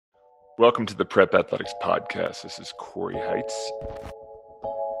Welcome to the Prep Athletics Podcast. This is Corey Heights.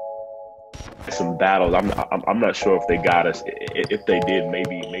 Some battles. I'm not sure if they got us. If they did,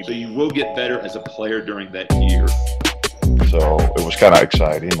 maybe. So you will get better as a player during that year. So it was kind of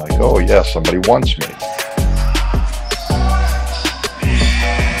exciting. Like, oh yeah, somebody wants me.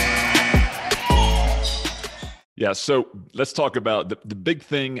 Yeah. So let's talk about the big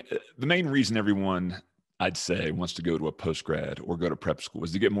thing. The main reason everyone, I'd say, wants to go to a post-grad or go to prep school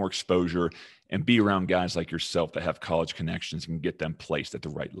is to get more exposure and be around guys like yourself that have college connections and get them placed at the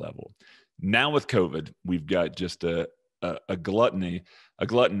right level. Now with COVID, we've got just a glutton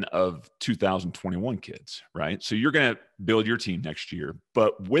of 2021 kids, right? So you're going to build your team next year,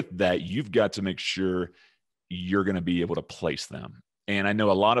 but with that, you've got to make sure you're going to be able to place them. And I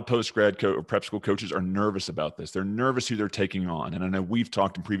know a lot of post-grad or prep school coaches are nervous about this. They're nervous who they're taking on. And I know we've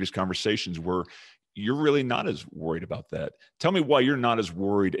talked in previous conversations where you're really not as worried about that. Tell me why you're not as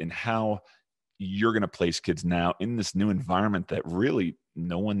worried and how you're going to place kids now in this new environment that really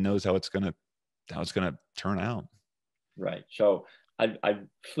no one knows how it's going to turn out. Right. So I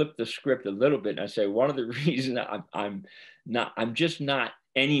flipped the script a little bit and I say, one of the reasons I'm just not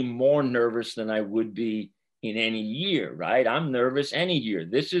any more nervous than I would be in any year. Right. I'm nervous any year.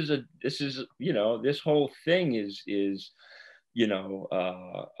 This is, this whole thing is,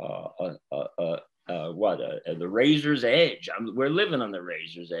 the razor's edge. We're living on the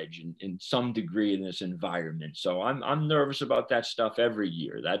razor's edge in some degree in this environment. So I'm nervous about that stuff every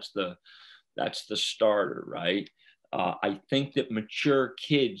year. That's the starter, right? I think that mature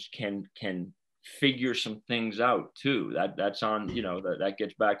kids can figure some things out too. That's on, that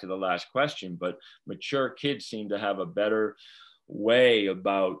gets back to the last question, but mature kids seem to have a better way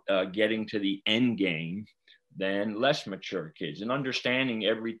about getting to the end game than less mature kids and understanding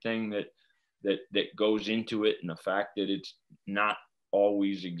everything that goes into it, and the fact that it's not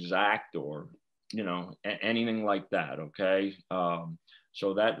always exact or, anything like that. Okay.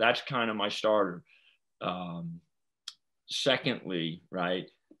 So that's kind of my starter. Secondly, right,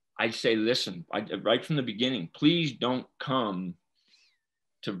 I'd say, listen, right from the beginning, please don't come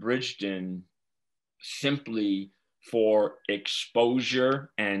to Bridgeton simply for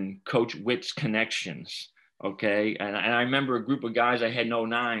exposure and Coach Witt's connections. Okay. And I remember a group of guys I had in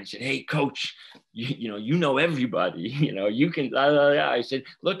 09 said, hey, coach, you know everybody, you can, I said,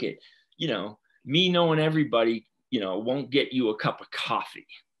 look me knowing everybody, won't get you a cup of coffee.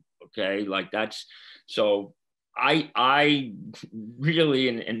 Okay. Like that's, so I really,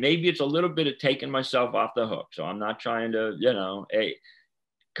 and maybe it's a little bit of taking myself off the hook. So I'm not trying to, hey,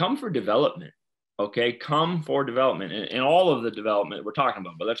 come for development. Okay. Come for development and all of the development we're talking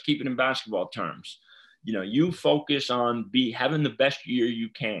about, but let's keep it in basketball terms. You focus on having the best year you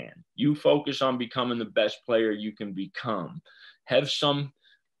can. You focus on becoming the best player you can become. Have some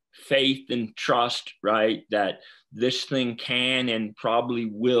faith and trust, right, that this thing can and probably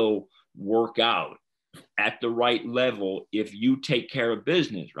will work out at the right level if you take care of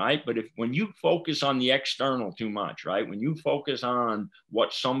business, right? But when you focus on the external too much, right, when you focus on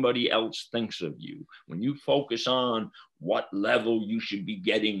what somebody else thinks of you, when you focus on what level you should be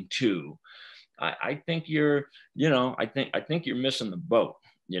getting to, I think you're, I think you're missing the boat,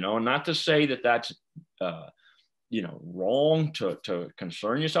 not to say that that's, wrong to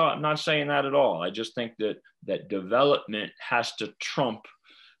concern yourself. I'm not saying that at all. I just think that development has to trump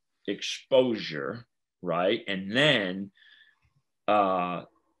exposure, right? And then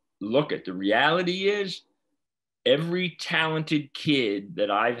look at the reality is every talented kid that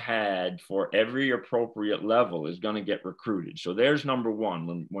I've had for every appropriate level is going to get recruited. So there's number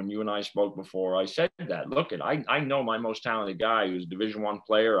one. When you and I spoke before, I said that, look, I know my most talented guy who's a Division I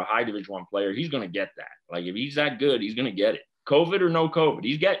player, a high Division I player, he's going to get that. Like if he's that good, he's going to get it. COVID or no COVID,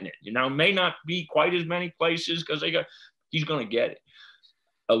 he's getting it. May not be quite as many places because he's going to get it.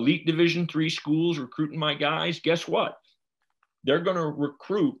 Elite Division III schools recruiting my guys, guess what? They're going to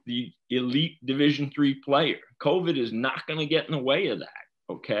recruit the elite Division III player. COVID is not going to get in the way of that.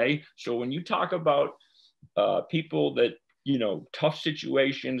 Okay. So when you talk about people that, tough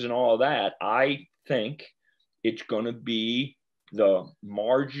situations and all that, I think it's going to be the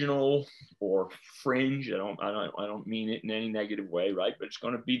marginal or fringe. I don't mean it in any negative way, right? But it's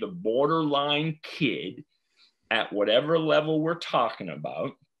going to be the borderline kid at whatever level we're talking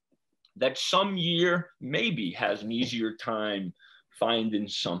about that some year maybe has an easier time finding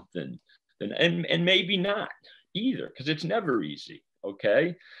something and maybe not either, because it's never easy.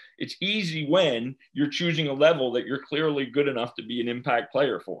 Okay. It's easy when you're choosing a level that you're clearly good enough to be an impact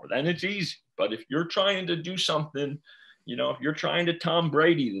player for, then it's easy. But if you're trying to do something, if you're trying to Tom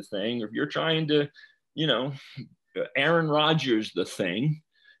Brady the thing, or if you're trying to, Aaron Rodgers the thing,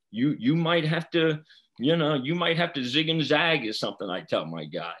 you might have to, you might have to zig and zag is something I tell my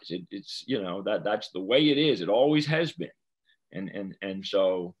guys. It's, that's the way it is. It always has been. And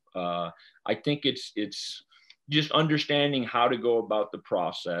so I think it's just understanding how to go about the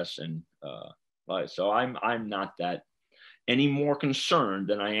process. And so I'm not that any more concerned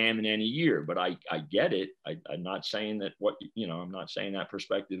than I am in any year, but I get it. I'm not saying that I'm not saying that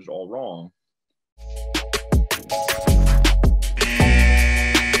perspective is all wrong.